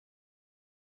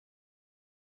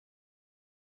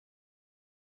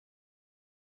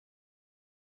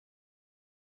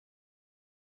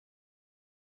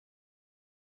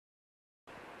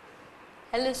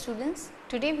Hello students,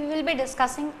 today we will be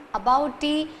discussing about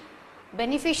the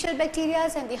beneficial bacteria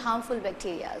and the harmful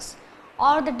bacteria,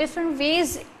 or the different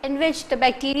ways in which the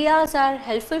bacteria are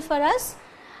helpful for us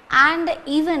and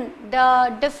even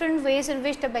the different ways in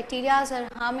which the bacteria are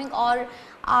harming or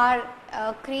are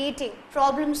creating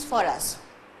problems for us.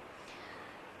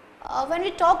 When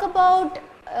we talk about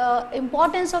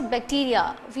importance of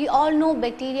bacteria, we all know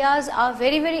bacteria are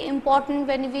very important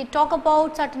when we talk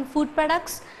about certain food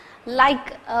products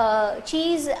like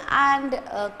cheese and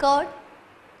curd,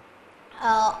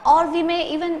 or we may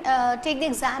even take the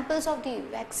examples of the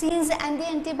vaccines and the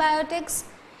antibiotics,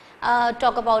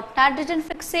 talk about nitrogen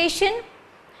fixation.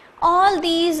 All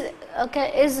these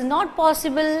is not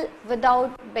possible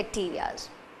without bacteria,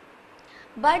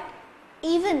 but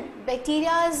even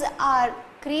bacteria are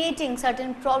creating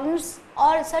certain problems,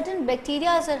 or certain bacteria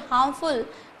are harmful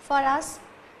for us.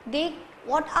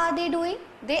 What are they doing?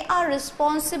 They are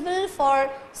responsible for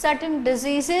certain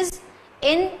diseases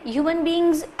in human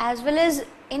beings as well as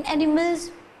in animals,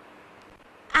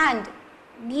 and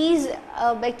these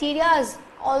bacteria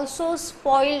also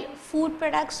spoil food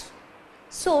products.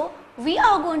 So we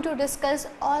are going to discuss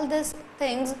all these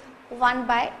things one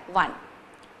by one.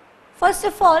 First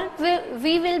of all,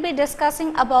 we will be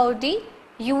discussing about the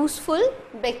useful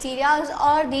bacteria,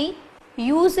 or the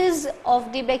uses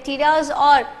of the bacteria,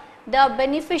 or the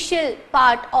beneficial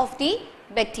part of the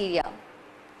bacteria.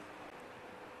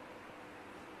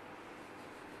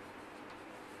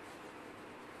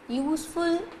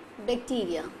 Useful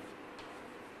bacteria.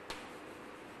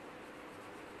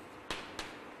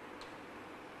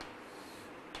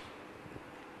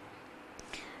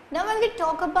 Now when we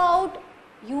talk about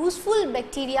useful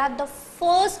bacteria, the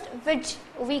first which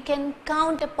we can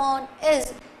count upon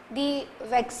is the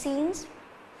vaccines.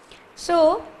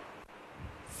 So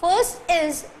first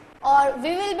is, or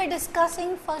we will be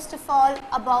discussing first of all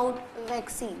about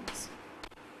vaccines.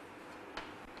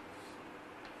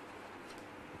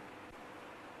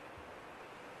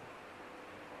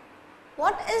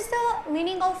 What is the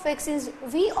meaning of vaccines?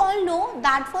 We all know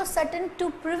that for certain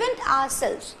to prevent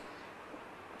ourselves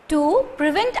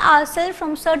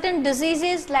from certain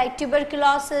diseases like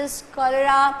tuberculosis,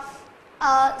 cholera,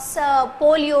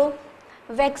 polio,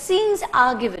 vaccines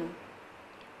are given.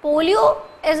 Polio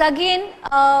is again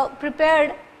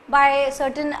prepared by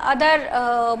certain other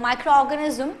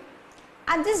microorganism.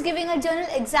 I am just giving a general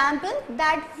example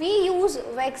that we use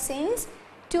vaccines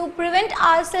to prevent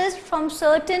ourselves from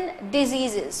certain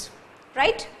diseases,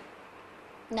 right?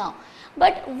 Now,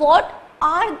 but what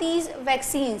are these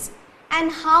vaccines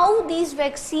and how these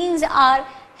vaccines are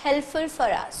helpful for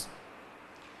us?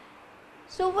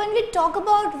 So when we talk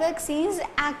about vaccines,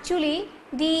 actually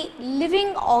the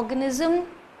living organism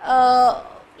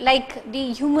like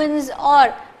the humans,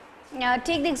 or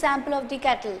take the example of the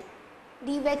cattle,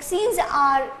 the vaccines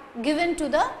are given to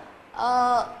the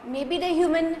maybe the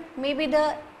human, maybe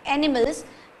the animals,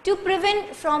 to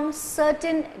prevent from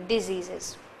certain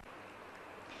diseases.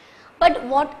 But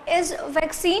what is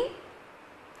vaccine?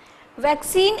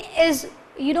 Vaccine is,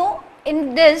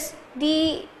 in this,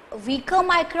 the weaker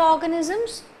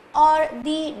microorganisms or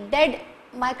the dead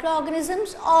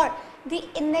microorganisms or the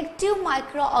inactive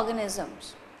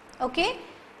microorganisms, okay,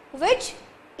 which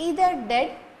either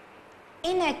dead,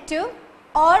 inactive,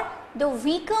 or the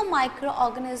weaker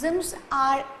microorganisms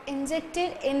are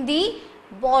injected in the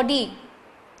body.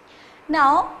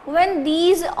 Now when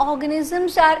these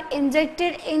organisms are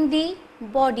injected in the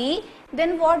body,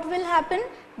 then what will happen?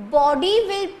 Body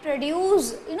will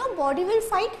produce, body will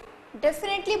fight.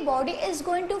 Definitely body is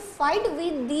going to fight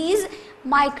with these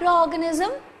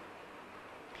microorganisms.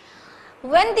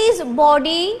 When the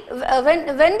body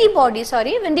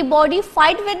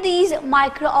fight with these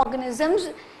microorganisms,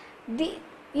 the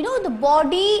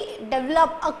body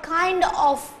develop a kind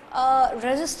of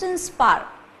resistance power.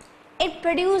 It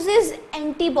produces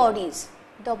antibodies.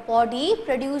 The body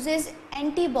produces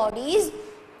antibodies,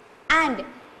 and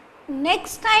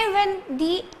next time when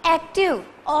the active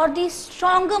or the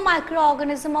stronger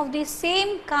microorganism of the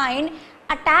same kind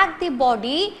attack the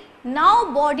body,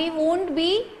 now body won't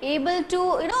be able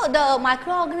to, the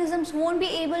microorganisms won't be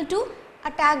able to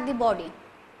attack the body,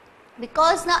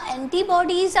 because now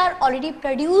antibodies are already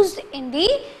produced in the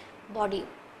body.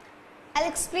 I'll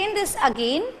explain this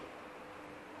again.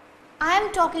 I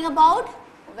am talking about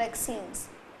vaccines.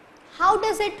 How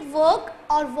does it work,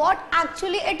 or what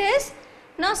actually it is?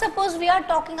 Now suppose we are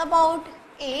talking about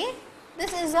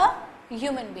this is a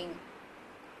human being.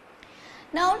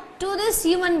 Now to this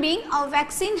human being a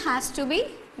vaccine has to be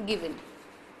given.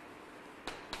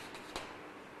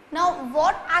 Now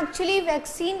what actually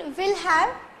vaccine will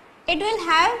have? It will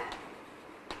have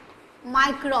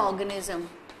microorganism.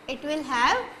 It will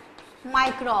have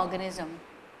microorganism.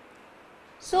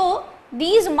 So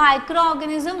these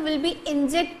microorganisms will be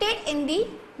injected in the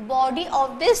body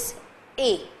of this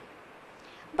A.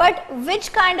 But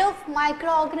which kind of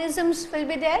microorganisms will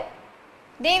be there?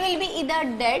 They will be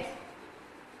either dead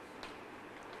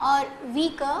or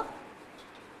weaker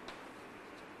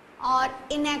or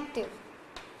inactive.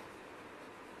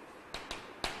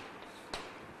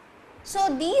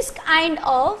 So these kind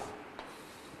of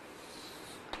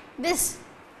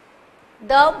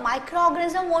the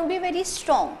microorganism won't be very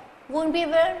strong, won't be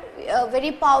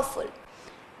very powerful.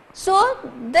 So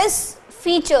this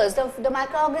features, the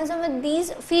microorganism with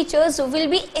these features will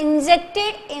be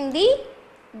injected in the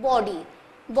body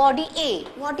A.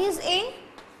 What is A?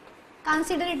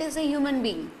 Consider it as a human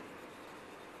being.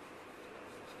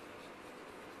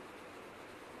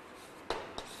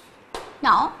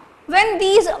 Now, when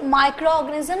these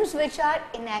microorganisms which are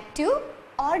inactive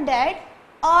or dead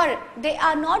or they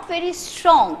are not very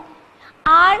strong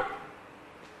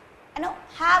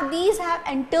have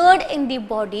entered in the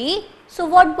body, so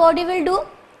what body will do?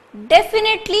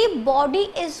 Definitely body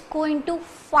is going to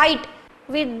fight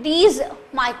with these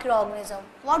microorganisms.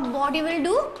 What body will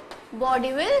do?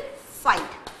 Body will fight.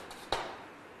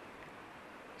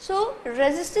 So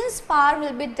resistance power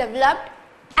will be developed.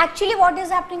 Actually what is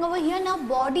happening over here now,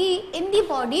 in the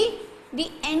body the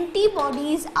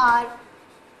antibodies are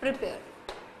prepared,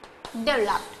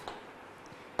 developed.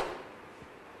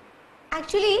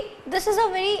 Actually this is a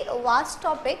very vast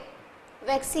topic,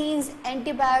 vaccines,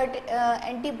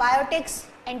 antibiotics,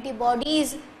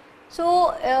 antibodies.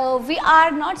 So we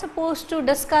are not supposed to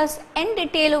discuss in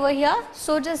detail over here,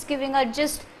 so just giving a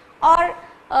gist or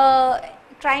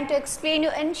trying to explain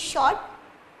you in short.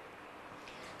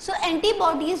 So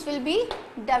antibodies will be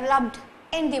developed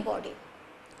in the body.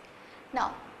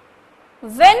 Now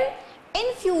when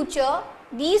in future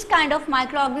these kind of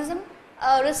microorganisms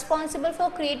are responsible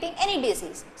for creating any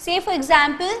disease, say for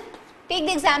example, take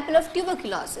the example of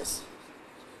tuberculosis.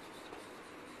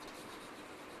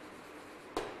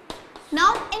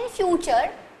 Now in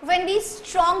future when these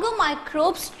stronger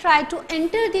microbes try to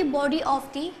enter the body of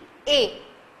the A,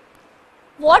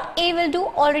 what A will do?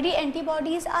 Already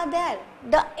antibodies are there.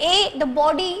 The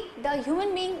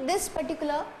human being, this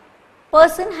particular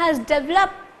person has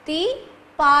developed the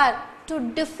power to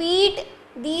defeat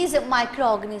these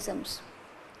microorganisms,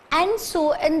 and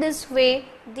so in this way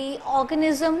the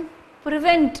organism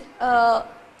prevent, I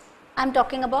am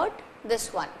talking about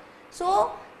this one.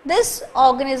 So this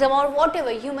organism or whatever,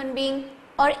 human being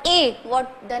or A,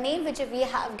 what the name which we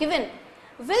have given,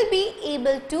 will be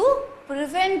able to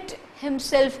prevent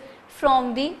himself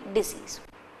from the disease.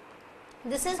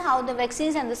 This is how the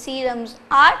vaccines and the serums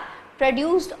are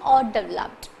produced or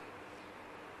developed.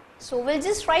 So we'll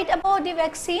just write about the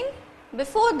vaccine.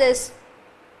 Before this,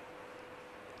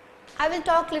 I will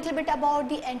talk little bit about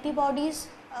the antibodies,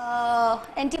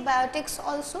 antibiotics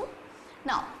also.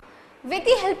 Now, with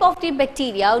the help of the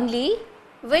bacteria only,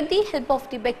 why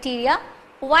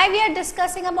we are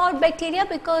discussing about bacteria?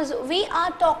 Because we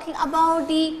are talking about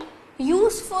the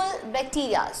useful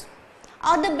bacteria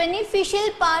or the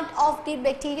beneficial part of the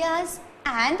bacteria,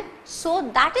 and so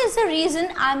that is the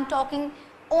reason I am talking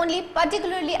only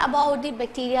particularly about the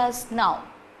bacteria now.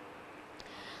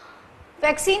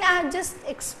 Vaccine I have just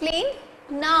explained.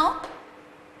 Now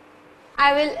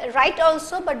I will write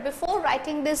also, but before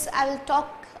writing this I will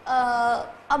talk a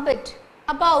bit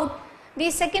about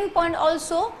the second point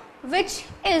also, which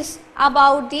is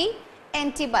about the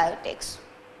antibiotics.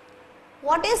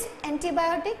 What is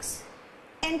antibiotics?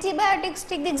 Antibiotics,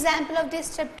 take the example of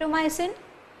this streptomycin.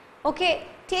 Okay,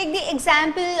 take the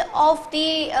example of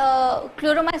the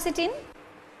chloromycetin.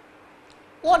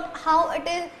 How it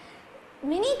is,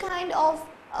 many kind of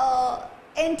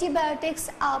antibiotics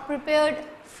are prepared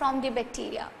from the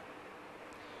bacteria,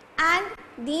 and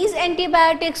these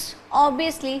antibiotics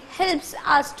obviously helps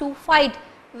us to fight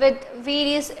with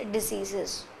various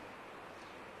diseases.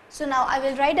 So now I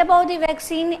will write about the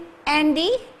vaccine and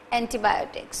the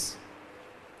antibiotics.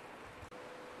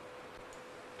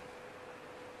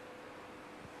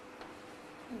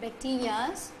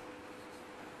 Bacteria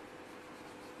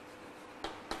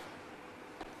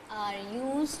are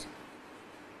used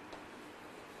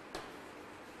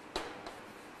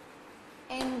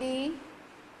in the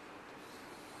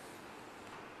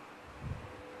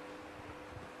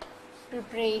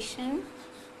preparation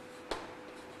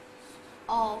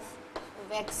of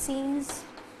vaccines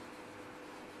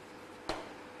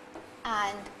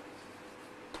and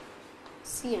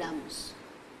serums.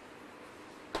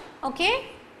 Okay,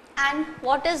 and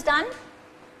what is done?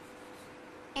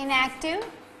 Inactive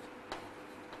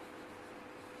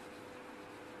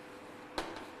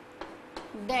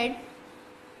dead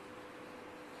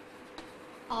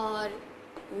or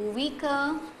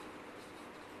weaker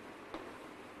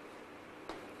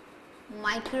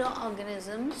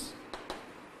microorganisms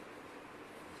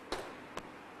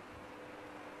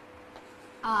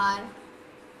are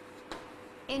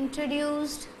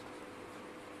introduced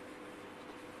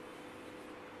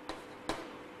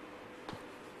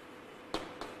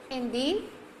in the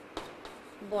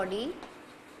body.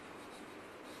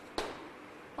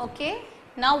 Okay,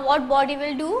 now what body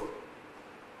will do?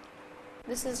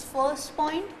 This is first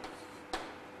point,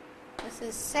 this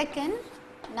is second,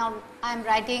 now I am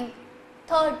writing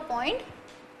third point.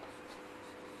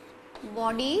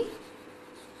 Body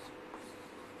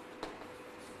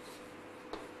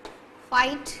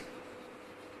fight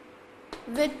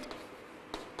with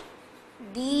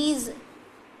these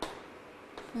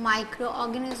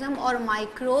microorganism or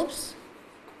microbes,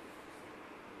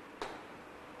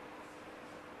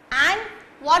 and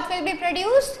what will be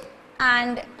produced?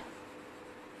 And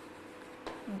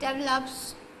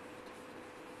develops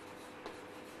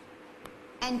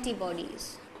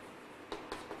antibodies.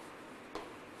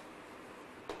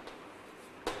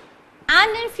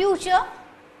 And in future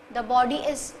the body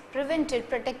is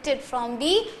protected from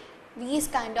these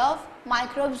kind of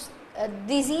microbes,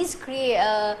 disease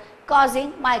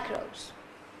causing microbes.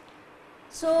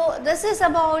 So this is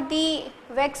about the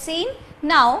vaccine.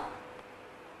 Now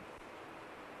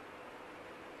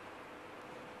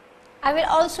I will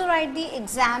also write the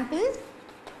example.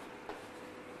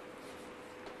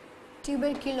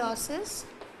 Tuberculosis.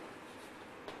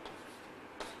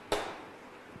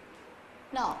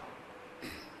 Now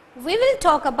we will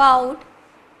talk about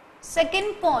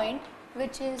second point,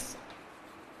 which is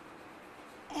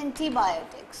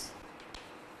antibiotics.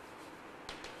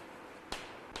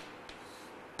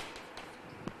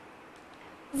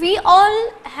 We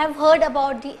all have heard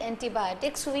about the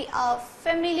antibiotics. We are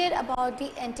familiar about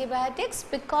the antibiotics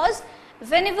because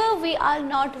whenever we are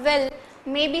not well,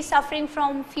 maybe suffering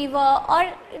from fever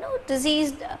or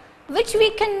disease which we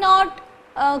cannot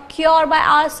cure by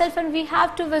ourselves, and we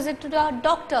have to visit to the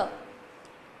doctor.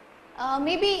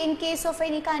 Maybe in case of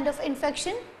any kind of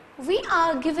infection, we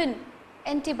are given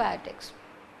antibiotics,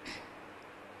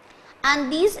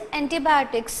 and these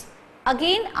antibiotics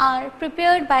again are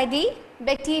prepared by the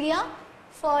bacteria.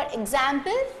 For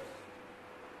example,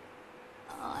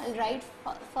 I will write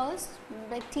first,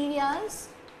 bacteria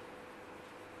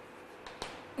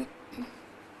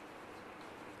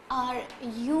are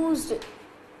used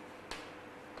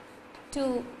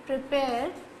to prepare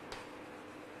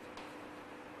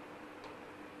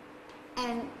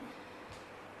an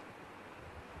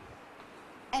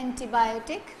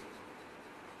antibiotic.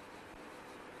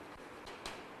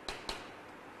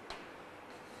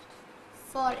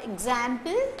 For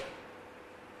example,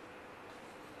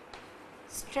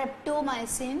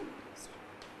 streptomycin,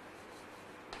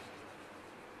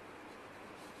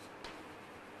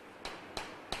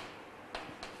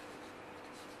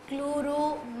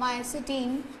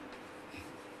 chloromycetin.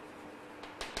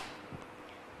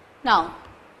 Now,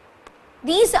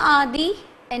 these are the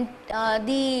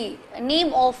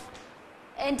name of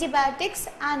antibiotics,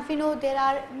 and we know there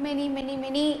are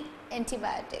many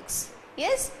antibiotics.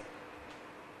 Yes.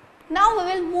 Now we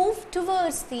will move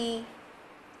towards the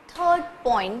third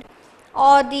point,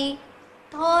 or the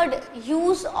third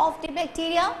use of the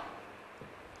bacteria,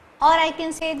 or I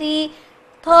can say the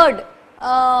third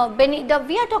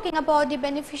we are talking about the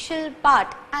beneficial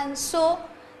part, and so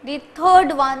the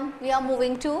third one we are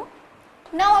moving to.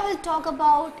 Now I will talk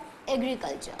about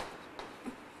agriculture.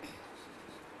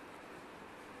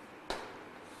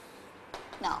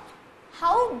 Now,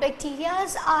 how bacteria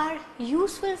are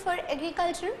useful for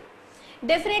agriculture?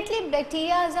 Definitely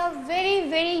bacteria are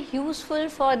very useful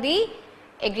for the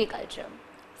agriculture.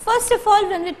 First of all,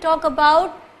 when we talk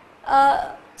about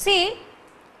say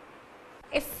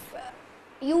if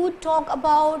you talk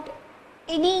about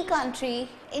any country,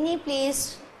 any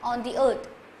place on the earth,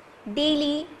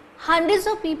 daily hundreds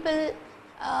of people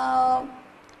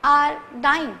are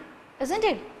dying, isn't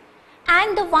it?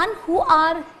 And the one who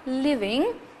are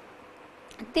living,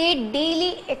 they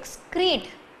daily excrete.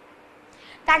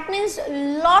 That means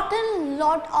lot and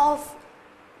lot of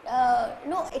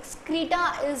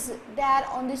excreta is there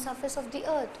on the surface of the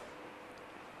earth.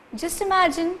 Just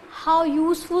imagine how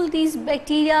useful these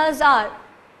bacteria are.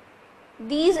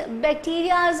 These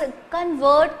bacteria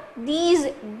convert these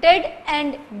dead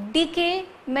and decay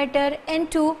matter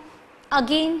into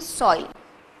again soil.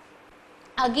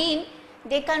 Again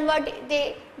they convert,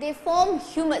 they form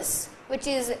humus, which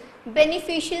is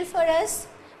beneficial for us,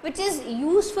 which is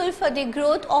useful for the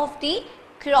growth of the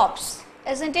crops,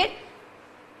 isn't it?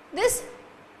 this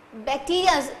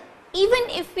bacteria, even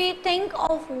if we think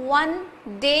of one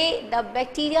day the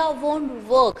bacteria won't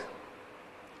work,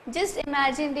 just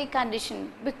imagine the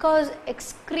condition, because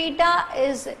excreta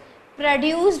is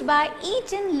produced by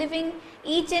each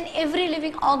and every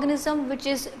living organism which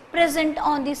is present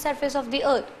on the surface of the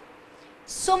earth.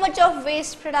 So much of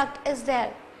waste product is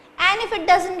there, and if it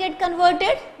doesn't get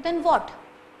converted, then what?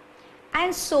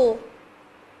 And so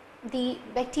the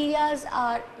bacteria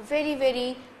are very,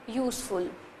 very useful.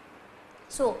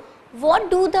 So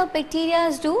what do the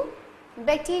bacteria do?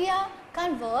 Bacteria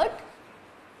convert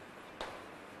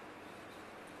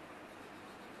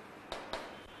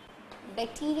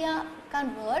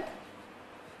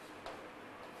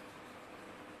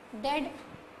dead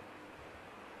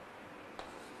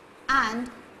and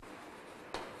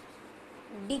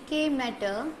decay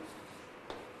matter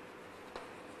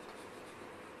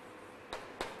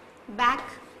back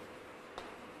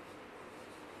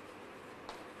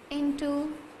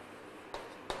into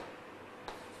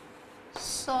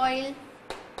soil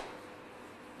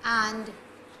and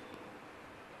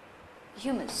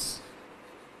humus.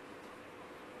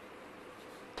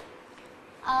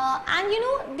 And you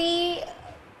know,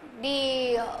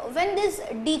 when this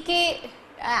decay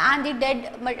and the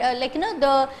dead, like you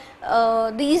know,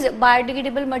 these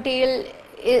biodegradable material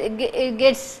it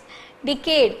gets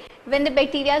decayed, when the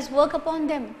bacteria work upon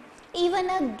them, even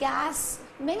a gas,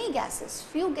 many gases,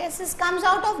 few gases comes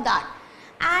out of that,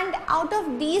 and out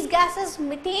of these gases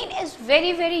methane is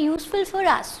very, very useful for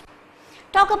us.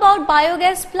 Talk about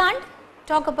biogas plant.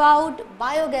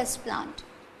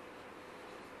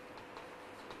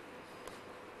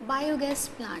 Biogas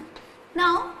plant.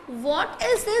 Now what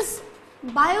is this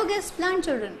biogas plant,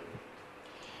 children?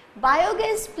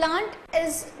 Biogas plant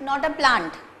is not a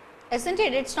plant, isn't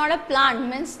it? It's not a plant,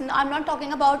 means I'm not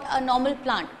talking about a normal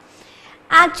plant.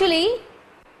 Actually,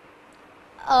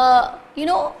 you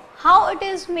know how it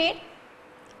is made?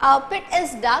 A pit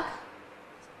is dug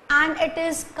and it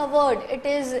is covered, it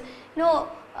is, you know,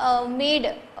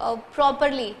 made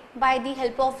properly by the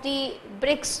help of the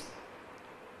bricks.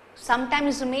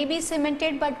 Sometimes may be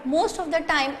cemented, but most of the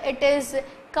time it is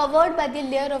covered by the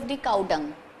layer of the cow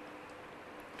dung.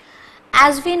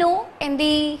 As we know, in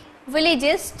the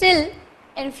villages, still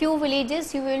in few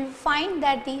villages you will find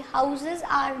that the houses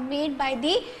are made by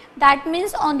the, that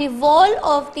means on the wall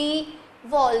of the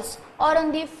walls or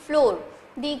on the floor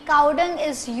the cow dung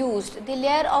is used, the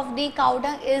layer of the cow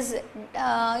dung is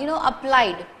you know,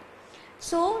 applied.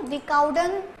 So the cow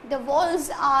dung, the walls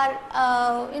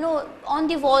are you know, on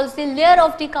the walls the layer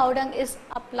of the cow dung is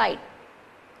applied.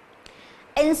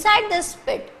 Inside this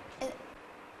pit,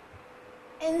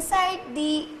 inside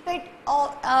the pit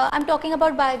of, I am talking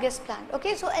about biogas plant,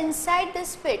 okay. So inside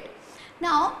this pit,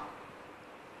 now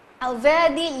where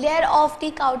the layer of the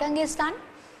cow dung is done,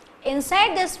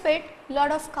 inside this pit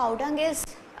lot of cow dung is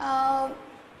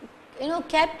you know,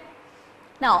 kept.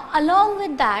 Now along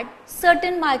with that,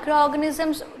 certain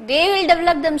microorganisms, they will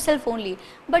develop themselves only,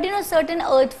 but you know, certain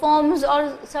earth forms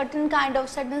or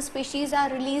certain species are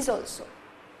released also.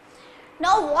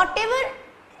 Now whatever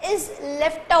is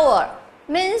left over,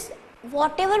 means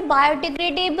whatever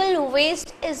biodegradable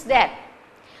waste is there.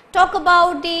 Talk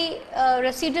about the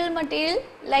residual material,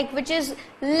 like which is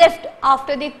left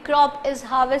after the crop is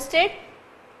harvested,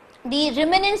 the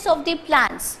remnants of the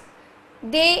plants,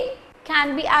 they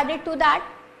can be added to that.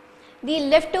 The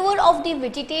leftover of the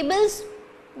vegetables,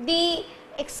 the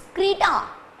excreta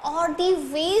or the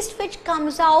waste which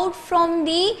comes out from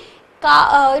the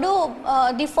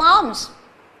the farms,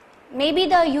 maybe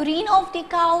the urine of the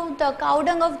cow, the cow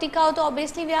dung of the cow, so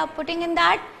obviously we are putting in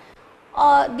that,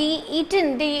 the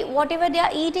eaten, the whatever they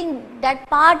are eating, that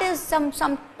part is some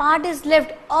part is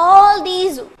left. All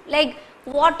these, like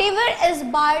whatever is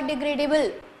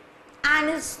biodegradable and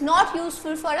is not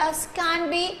useful for us,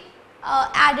 can be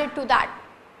added to that.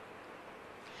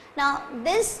 Now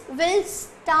this will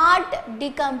start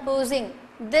decomposing,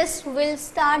 this will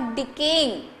start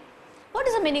decaying. What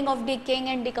is the meaning of decaying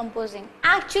and decomposing?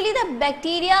 Actually the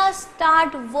bacteria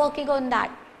start working on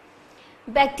that.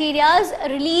 Bacteria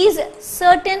release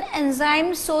certain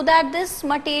enzymes so that this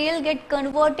material get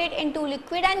converted into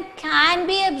liquid and can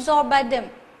be absorbed by them.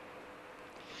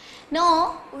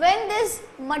 Now when this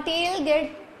material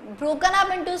get broken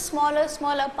up into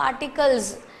smaller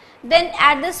particles, then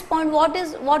at this point what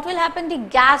will happen? The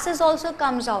gases also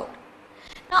comes out.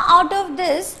 Now out of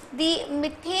this, the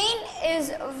methane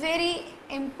is very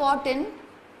important.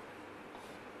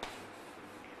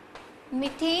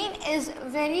 Methane is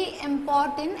very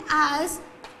important, as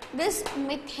this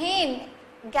methane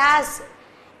gas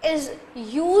is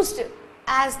used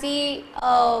as the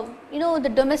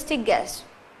the domestic gas.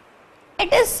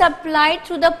 It is supplied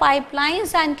through the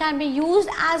pipelines and can be used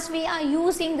as we are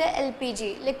using the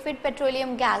LPG, liquid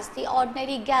petroleum gas, the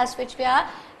ordinary gas which we are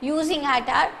using at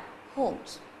our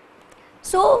homes.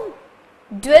 So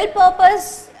dual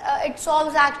purpose it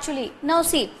solves actually. Now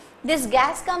see, this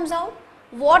gas comes out,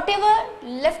 whatever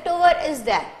leftover is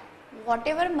there,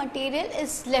 whatever material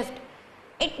is left,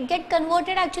 it get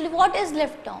converted. Actually what is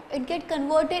left now? It get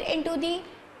converted into the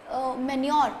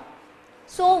manure.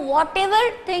 So whatever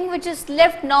thing which is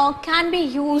left now can be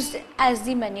used as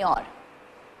the manure.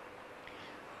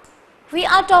 We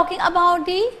are talking about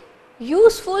the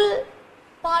useful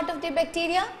part of the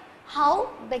bacteria, how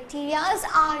bacteria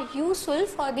are useful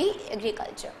for the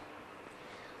agriculture.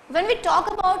 When we talk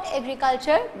about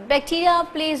agriculture, bacteria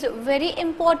plays a very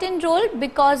important role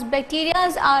because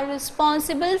bacteria are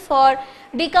responsible for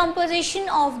decomposition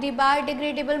of the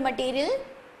biodegradable material.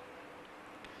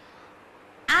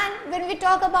 And when we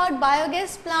talk about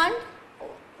biogas plant,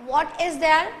 what is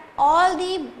there? All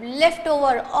the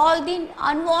leftover, all the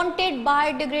unwanted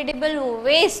biodegradable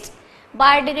waste,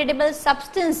 biodegradable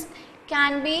substance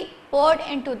can be poured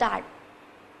into that.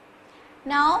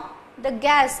 Now the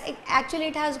gas,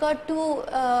 it has got two,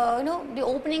 the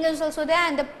opening is also there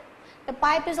and the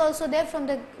pipe is also there from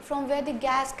where the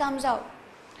gas comes out.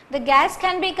 The gas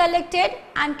can be collected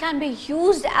and can be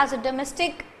used as a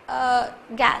domestic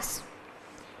gas,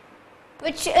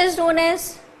 which is known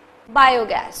as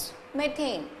biogas,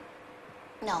 methane.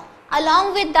 Now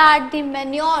along with that, the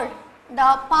manure,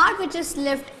 the part which is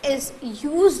left is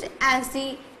used as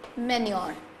the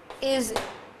manure,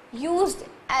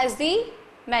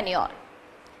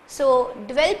 So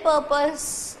dual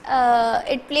purpose,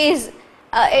 it plays,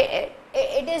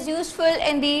 it is useful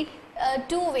in the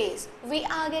two ways. We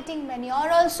are getting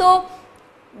manure also,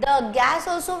 the gas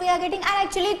also we are getting, and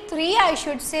actually three I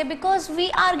should say, because we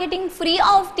are getting free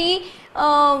of the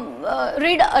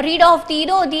rid of the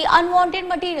the unwanted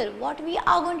material. What we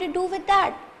are going to do with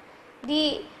that?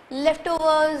 The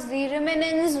leftovers, the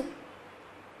remnants,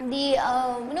 the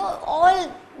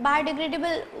all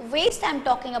biodegradable waste I am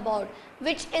talking about,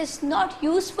 which is not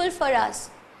useful for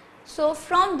us. So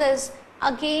from this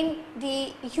again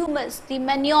the humus, the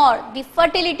manure, the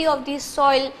fertility of the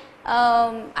soil,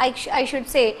 I should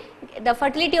say the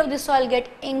fertility of the soil get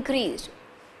increased.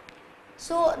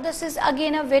 So this is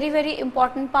again a very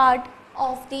important part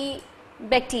of the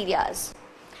bacterias.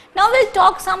 Now we'll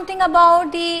talk something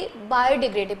about the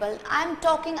biodegradable. I'm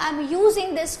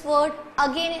using this word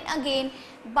again and again,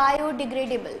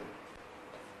 biodegradable.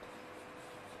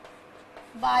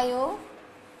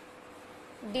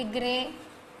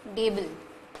 Biodegradable.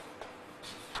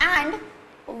 And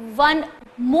one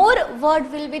more word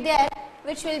will be there,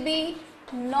 which will be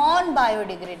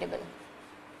non-biodegradable.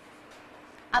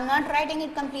 I'm not writing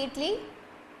it completely.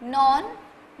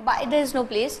 There is no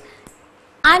place.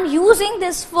 I'm using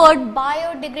this word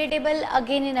biodegradable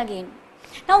again and again.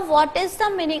 Now what is the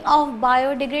meaning of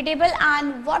biodegradable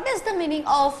and what is the meaning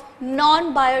of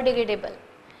non-biodegradable?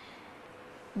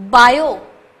 Bio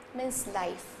means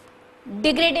life.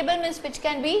 Degradable means which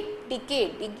can be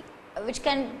decayed, which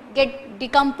can get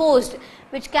decomposed,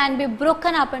 which can be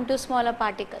broken up into smaller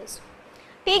particles.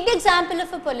 Take the example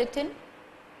of a polythene.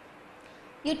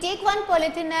 You take one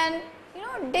polythene and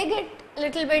dig it a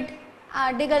little bit,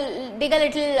 dig a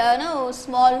little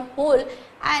small hole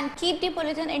and keep the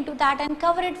polythene into that and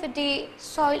cover it with the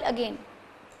soil again.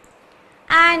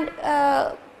 And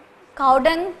cow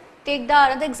dung, take the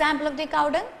other example of the cow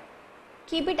dung,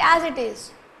 keep it as it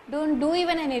is, don't do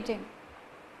even anything.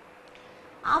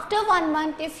 After 1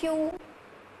 month, if you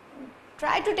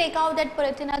try to take out that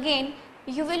polythene again,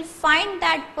 you will find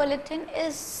that polythene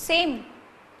is same.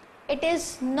 It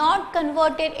is not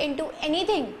converted into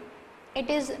anything.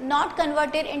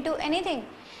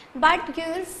 But you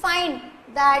will find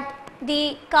that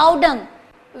the cow dung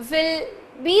will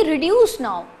be reduced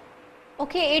now.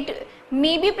 Okay, it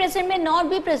may be present, may not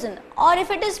be present, or if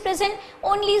it is present,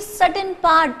 only certain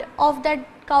part of that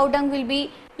cow dung will be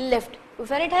left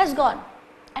where it has gone.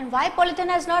 And why polythene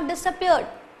has not disappeared?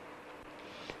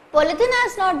 Polythene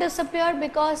has not disappeared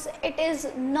because it is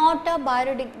not a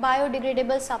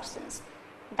biodegradable substance.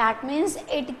 That means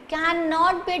it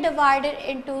cannot be divided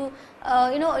into,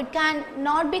 it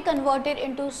cannot be converted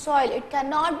into soil, it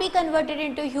cannot be converted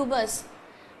into humus.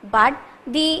 But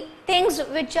the things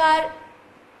which are,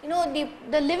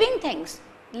 the living things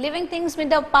mean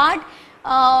the part,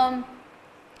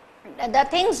 the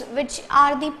things which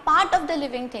are the part of the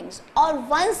living things, or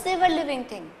once they were living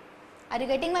thing. Are you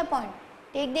getting my point?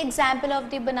 Take the example of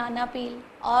the banana peel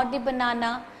or the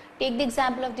banana. Take the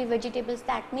example of the vegetables.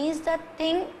 That means the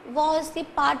thing was the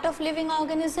part of living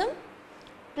organism.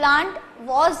 Plant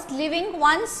was living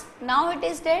once, now it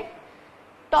is dead.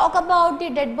 Talk about the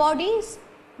dead bodies.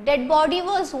 Dead body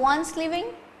was once living.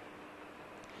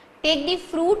 Take the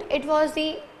fruit, it was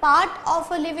the part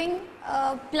of a living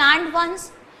plant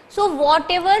once. So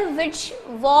whatever which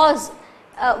was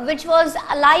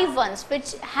alive once,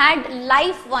 which had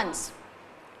life once,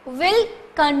 will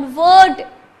convert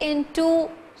into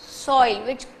soil,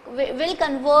 which will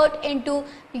convert into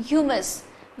humus,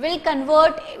 will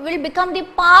become the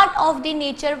part of the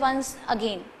nature once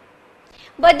again.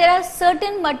 But there are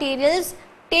certain materials,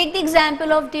 take the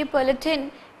example of the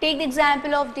polythene, take the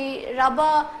example of the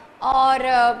rubber,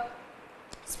 or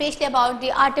especially about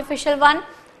the artificial one,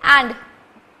 and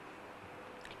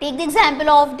take the example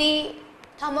of the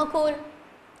thermocol.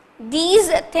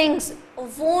 These things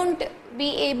won't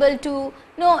be able to,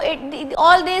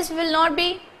 all this will not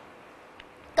be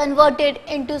converted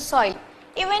into soil,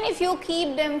 even if you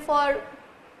keep them for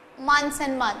months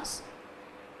and months.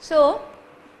 So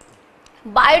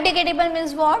biodegradable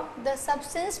means what? The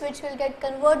substance which will get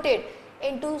converted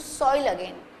into soil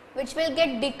again, which will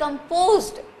get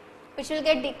decomposed, which will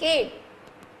get decayed.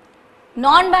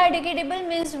 Non-biodegradable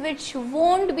means which we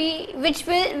won't be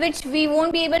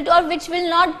able to, or which will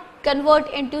not convert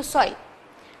into soil.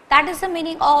 That is the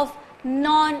meaning of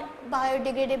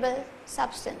non-biodegradable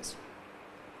substance.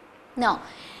 Now,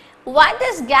 why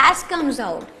this gas comes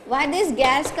out? Why this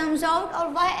gas comes out,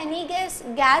 or why any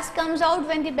gas comes out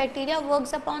when the bacteria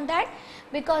works upon that?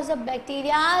 Because the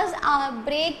bacteria are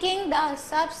breaking the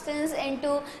substance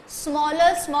into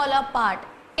smaller part.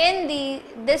 In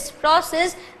this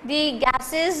process, the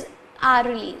gases are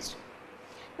released.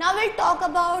 Now we'll talk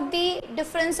about the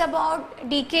difference about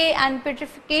decay and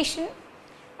putrefaction.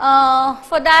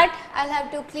 For that I'll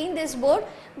have to clean this board,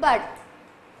 but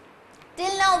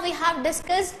till now we have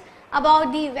discussed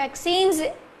about the vaccines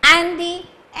and the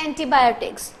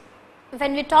antibiotics.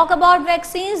 When we talk about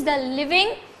vaccines, the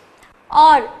living,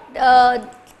 or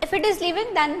if it is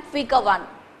living, then weaker one,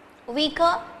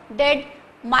 weaker, dead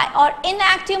or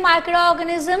inactive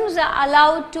microorganisms are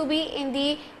allowed to be in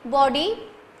the body.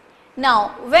 Now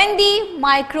when the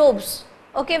microbes,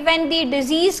 when the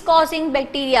disease causing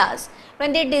bacteria,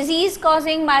 when the disease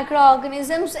causing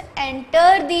microorganisms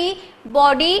enter the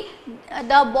body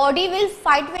will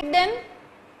fight with them.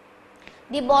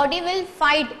 The body will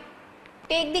fight.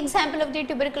 Take the example of the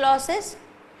tuberculosis.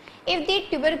 If the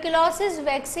tuberculosis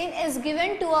vaccine is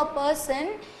given to a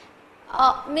person,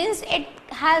 means it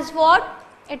has what?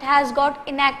 It has got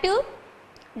inactive,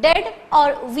 dead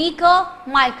or weaker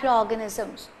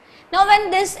microorganisms. Now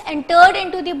when this entered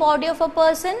into the body of a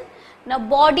person, now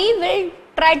body will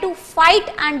try to fight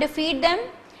and defeat them,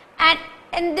 and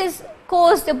in this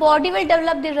course the body will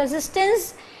develop the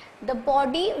resistance, the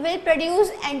body will produce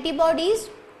antibodies.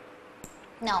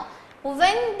 Now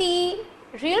when the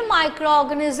real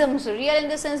microorganisms, real in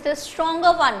the sense the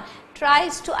stronger one,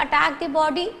 tries to attack the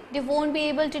body, they won't be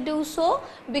able to do so,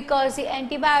 because the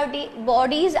antibiotic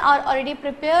bodies are already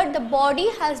prepared. The body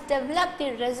has developed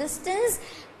the resistance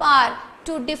power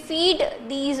to defeat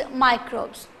these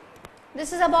microbes.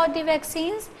 This is about the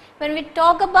vaccines. When we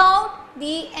talk about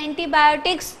the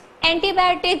antibiotics,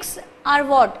 antibiotics are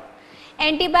what?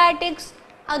 Antibiotics,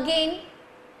 again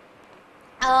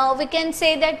we can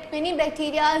say that many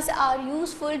bacteria are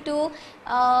useful to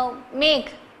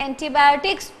make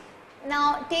antibiotics.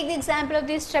 Now take the example of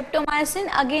the streptomycin.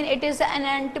 Again it is an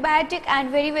antibiotic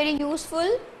and very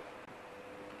useful.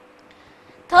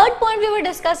 Third point, we were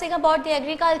discussing about the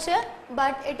agriculture,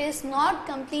 but it is not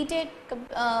completed,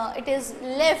 it is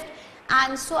left,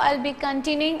 and so I will be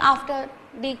continuing after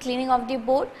the cleaning of the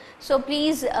board. So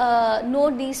please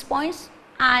note these points,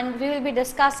 and we will be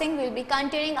discussing, we will be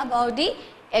continuing about the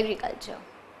agriculture.